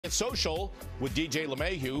It's social with DJ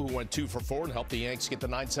LeMahieu, who went 2 for 4 and helped the Yanks get the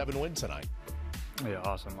 9-7 win tonight. Yeah,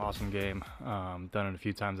 awesome game. Done it a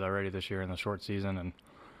few times already this year in the short season,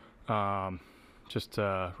 and just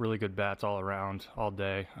really good bats all around, all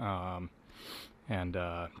day, and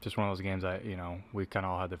just one of those games that we kind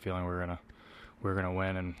of all had the feeling we were gonna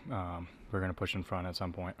win, and we're gonna push in front at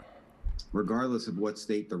some point. Regardless of what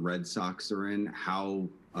state the Red Sox are in, how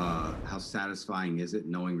satisfying is it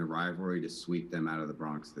knowing the rivalry to sweep them out of the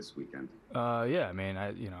Bronx this weekend? Yeah, I mean,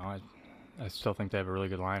 I still think they have a really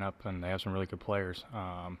good lineup and they have some really good players.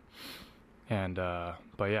 But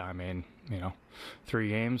yeah, I mean, 3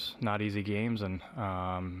 games, not easy games, and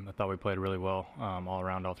I thought we played really well all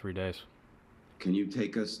around all 3 days. Can you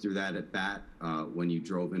take us through that at bat when you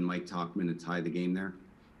drove in Mike Tauchman to tie the game there?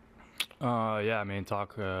 Yeah, I mean,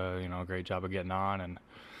 great job of getting on and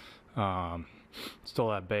stole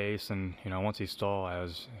that base, and once he stole, I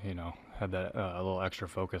was had that a little extra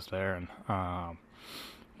focus there, and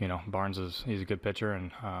Barnes he's a good pitcher,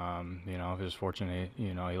 and I was just fortunate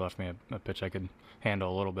he left me a pitch I could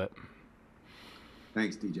handle a little bit.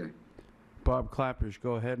 Thanks, DJ. Bob Clappers,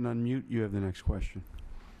 go ahead and unmute. You have the next question.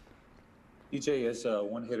 DJ, as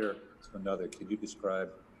one hitter to another, could you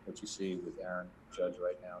describe what you see with Aaron Judge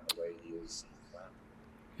right now and the way he is?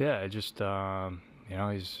 Yeah, it just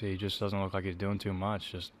he just doesn't look like he's doing too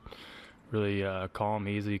much. Just really calm,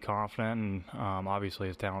 easy, confident, and obviously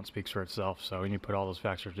his talent speaks for itself. So when you put all those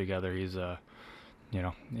factors together, he's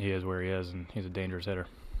he is where he is, and he's a dangerous hitter.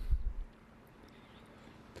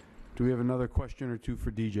 Do we have another question or two for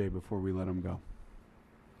DJ before we let him go?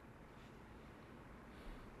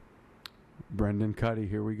 Brendan Cuddy,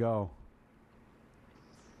 here we go.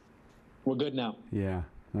 We're good now. Yeah,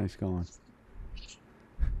 nice going.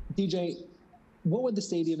 DJ, what would the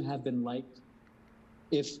stadium have been like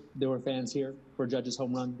if there were fans here for Judge's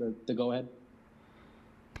home run, the go-ahead?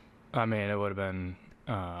 I mean, it would have been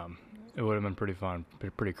pretty fun,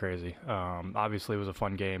 pretty crazy. Obviously, it was a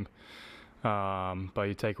fun game, but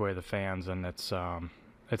you take away the fans, and it's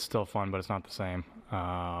still fun, but it's not the same.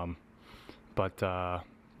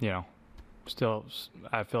 Still,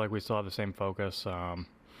 I feel like we still have the same focus.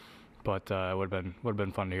 But it would have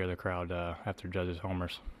been fun to hear the crowd after Judge's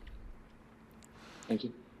homers. Thank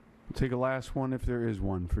you. We'll take a last one if there is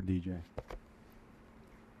one for DJ.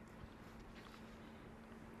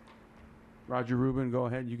 Roger Rubin, go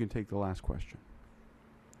ahead. You can take the last question.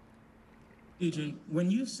 DJ, when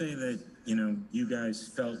you say that you guys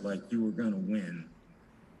felt like you were going to win,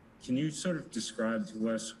 can you sort of describe to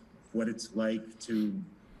us what it's like to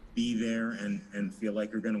be there and feel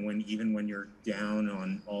like you're going to win even when you're down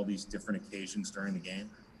on all these different occasions during the game?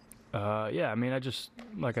 Yeah, I mean,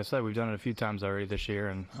 like I said, we've done it a few times already this year,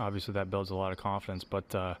 and obviously that builds a lot of confidence. But,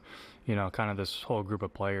 kind of this whole group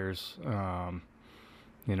of players, that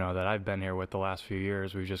I've been here with the last few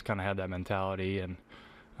years, we've just kind of had that mentality. And,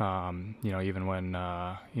 even when,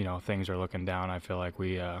 things are looking down, I feel like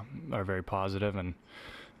we are very positive and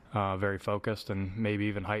very focused, and maybe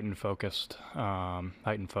even heightened focus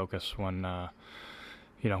when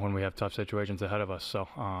when we have tough situations ahead of us. So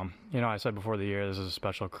I said before the year, this is a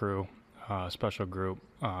special crew, special group,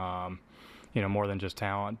 more than just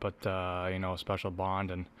talent, but a special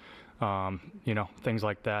bond, and things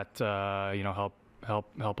like that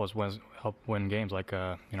help us win games like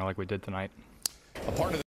like we did tonight. A part of